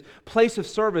placed him in his place of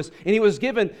service, and he was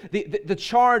given the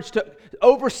charge to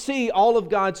oversee all of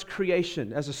God's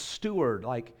creation as a steward,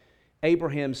 like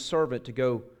Abraham's servant to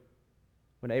go,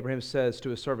 when Abraham says to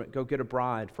his servant, go get a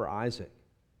bride for Isaac,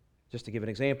 just to give an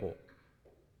example.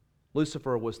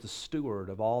 Lucifer was the steward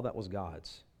of all that was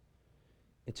God's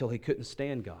until he couldn't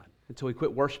stand God, until he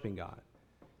quit worshiping God.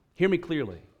 Hear me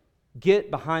clearly.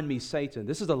 Get behind me, Satan.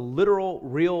 This is a literal,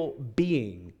 real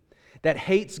being that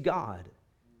hates God.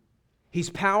 He's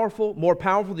powerful, more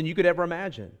powerful than you could ever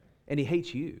imagine. And he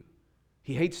hates you.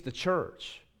 He hates the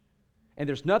church. And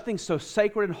there's nothing so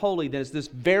sacred and holy than this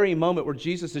very moment where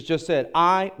Jesus has just said,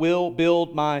 I will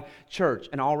build my church.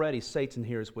 And already Satan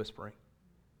here is whispering,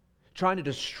 trying to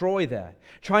destroy that,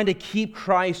 trying to keep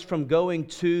Christ from going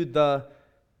to the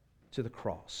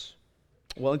cross.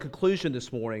 Well, in conclusion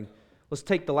this morning, let's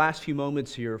take the last few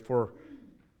moments here for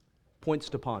points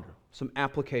to ponder, some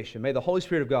application. May the Holy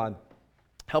Spirit of God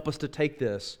help us to take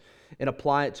this and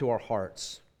apply it to our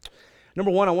hearts.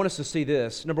 Number one, I want us to see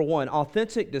this. Number one,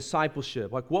 authentic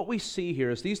discipleship. Like what we see here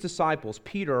is these disciples,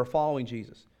 Peter, are following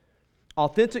Jesus.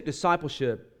 Authentic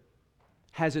discipleship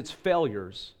has its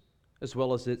failures as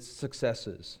well as its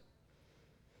successes.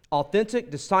 Authentic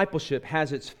discipleship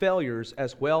has its failures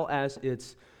as well as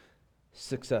its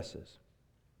successes.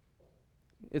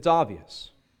 It's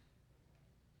obvious.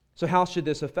 So how should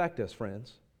this affect us,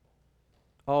 friends?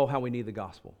 Oh, how we need the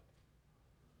gospel.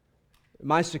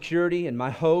 My security and my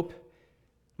hope,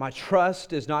 my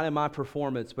trust is not in my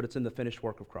performance, but it's in the finished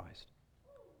work of Christ.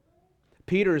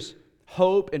 Peter's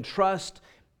hope and trust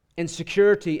and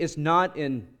security is not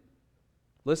in,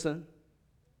 listen,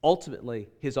 ultimately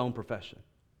his own profession,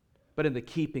 but in the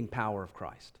keeping power of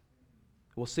Christ.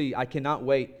 We'll see. I cannot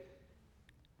wait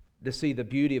to see the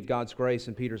beauty of God's grace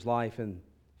in Peter's life in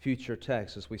future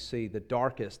texts as we see the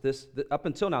darkest. Up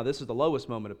until now, this is the lowest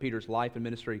moment of Peter's life and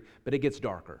ministry, but it gets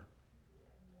darker.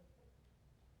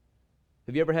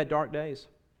 Have you ever had dark days?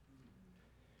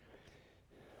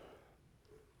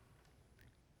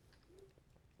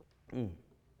 Let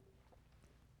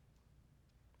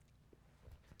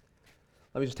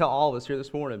me just tell all of us here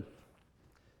this morning,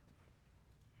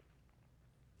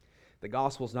 the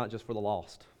gospel is not just for the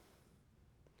lost.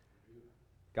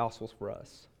 The gospel's for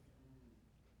us.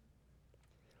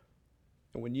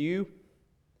 And when you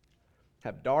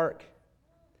have dark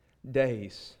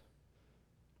days,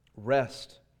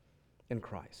 rest in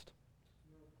Christ.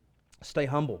 Stay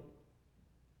humble.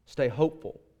 Stay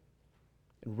hopeful.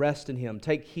 And rest in Him.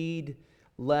 Take heed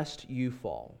lest you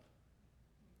fall.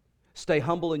 Stay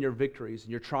humble in your victories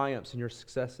and your triumphs and your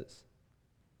successes.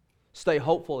 Stay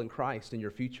hopeful in Christ in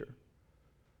your future.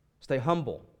 Stay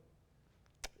humble.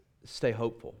 Stay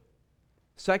hopeful.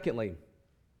 Secondly,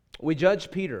 we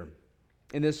judge Peter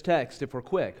in this text if we're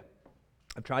quick.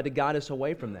 I've tried to guide us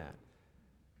away from that.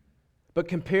 But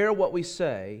compare what we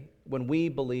say when we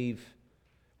believe,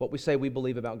 what we say we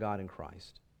believe about God in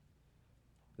Christ.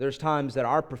 There's times that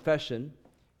our profession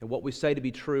and what we say to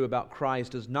be true about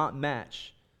Christ does not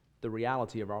match the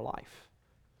reality of our life.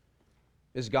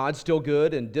 Is God still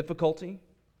good in difficulty?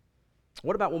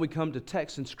 What about when we come to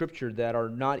texts in Scripture that are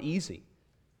not easy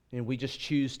and we just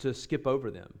choose to skip over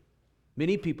them?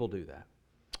 Many people do that.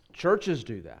 Churches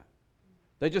do that.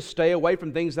 They just stay away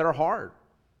from things that are hard.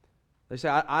 They say,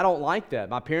 I don't like that.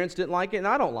 My parents didn't like it, and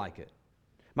I don't like it.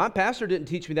 My pastor didn't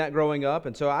teach me that growing up,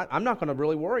 and so I'm not going to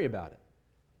really worry about it.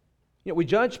 You know, we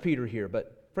judge Peter here,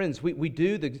 but friends, we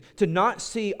do to not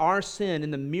see our sin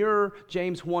in the mirror,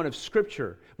 James 1, of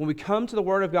Scripture. When we come to the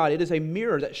Word of God, it is a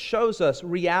mirror that shows us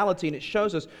reality, and it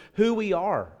shows us who we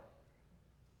are.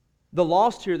 The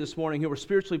lost here this morning who are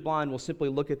spiritually blind will simply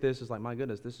look at this as like, my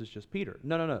goodness, this is just Peter.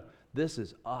 No. This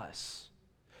is us.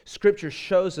 Scripture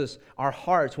shows us our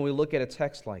hearts when we look at a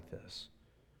text like this.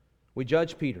 We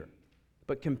judge Peter,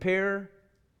 but compare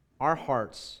our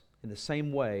hearts in the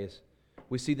same way as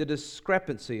we see the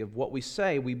discrepancy of what we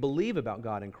say we believe about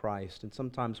God in Christ and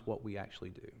sometimes what we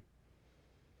actually do.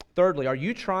 Thirdly, are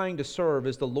you trying to serve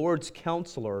as the Lord's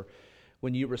counselor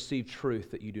when you receive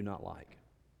truth that you do not like?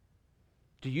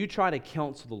 Do you try to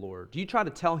counsel the Lord? Do you try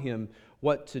to tell Him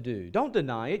what to do? Don't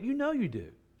deny it. You know you do.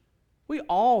 We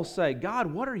all say, God,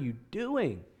 what are you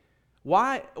doing?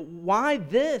 Why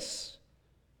this?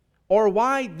 Or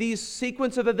why these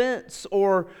sequence of events?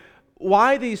 Or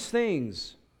why these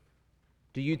things?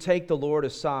 Do you take the Lord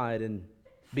aside and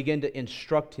begin to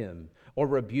instruct Him or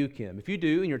rebuke Him? If you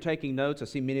do and you're taking notes, I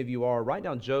see many of you are, write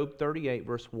down Job 38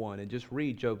 verse 1 and just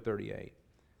read Job 38.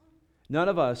 None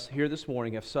of us here this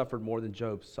morning have suffered more than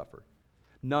Job suffered.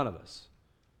 None of us.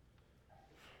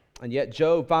 And yet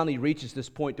Job finally reaches this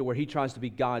point to where he tries to be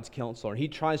God's counselor. He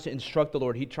tries to instruct the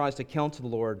Lord. He tries to counsel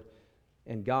the Lord.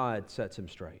 And God sets him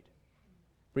straight.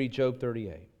 Read Job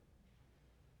 38.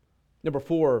 Number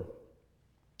 4,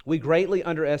 we greatly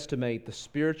underestimate the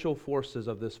spiritual forces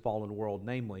of this fallen world,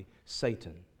 namely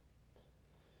Satan.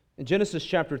 In Genesis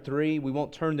chapter 3, we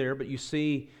won't turn there, but you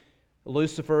see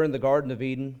Lucifer in the Garden of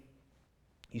Eden.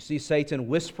 You see Satan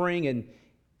whispering in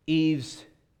Eve's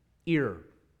ear.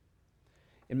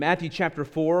 In Matthew chapter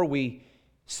 4, we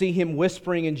see him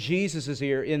whispering in Jesus'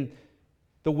 ear in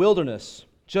the wilderness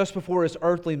just before his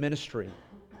earthly ministry.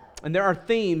 And there are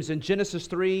themes in Genesis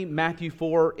 3, Matthew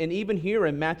 4, and even here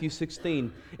in Matthew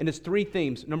 16. And it's 3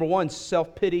 themes. Number 1,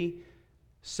 self-pity,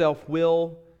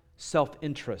 self-will,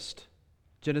 self-interest.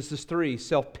 Genesis 3,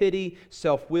 self-pity,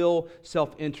 self-will,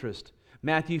 self-interest.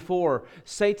 Matthew 4,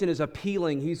 Satan is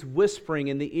appealing, he's whispering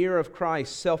in the ear of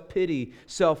Christ, self-pity,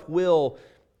 self-will,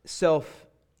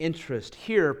 self-interest.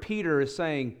 Here, Peter is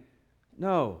saying,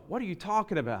 No, what are you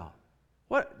talking about?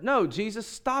 What? No, Jesus,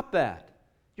 stop that.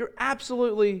 You're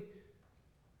absolutely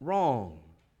wrong.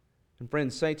 And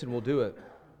friends, Satan will do it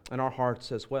in our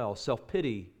hearts as well.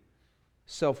 Self-pity,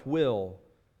 self-will,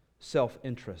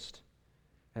 self-interest.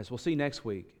 As we'll see next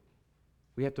week,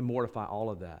 we have to mortify all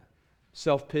of that.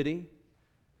 Self-pity,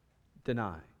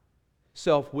 deny.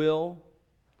 Self-will,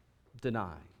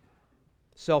 deny.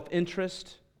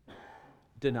 Self-interest,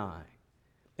 deny.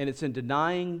 And it's in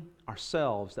denying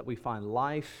ourselves that we find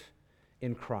life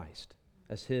in Christ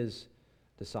as His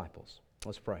disciples.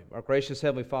 Let's pray. Our gracious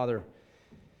Heavenly Father,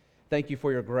 thank you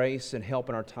for your grace and help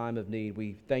in our time of need.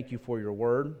 We thank you for your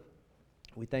word.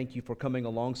 We thank you for coming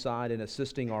alongside and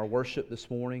assisting our worship this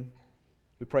morning.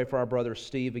 We pray for our brother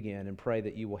Steve again and pray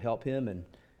that you will help him and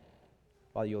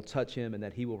Father, you'll touch him and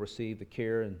that he will receive the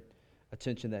care and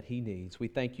attention that he needs. We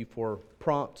thank you for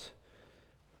prompt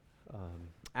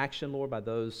action, Lord, by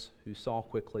those who saw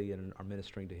quickly and are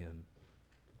ministering to him.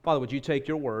 Father, would you take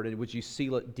your word and would you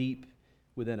seal it deep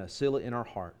within us, seal it in our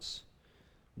hearts.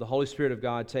 The Holy Spirit of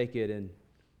God, take it and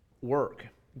work,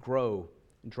 grow,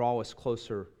 and draw us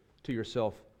closer to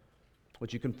yourself.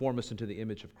 Would you conform us into the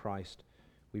image of Christ,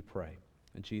 we pray.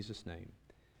 In Jesus' name,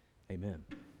 amen.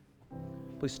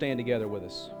 Please stand together with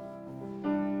us.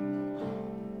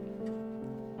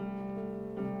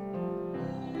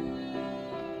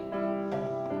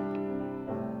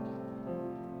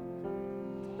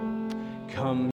 Come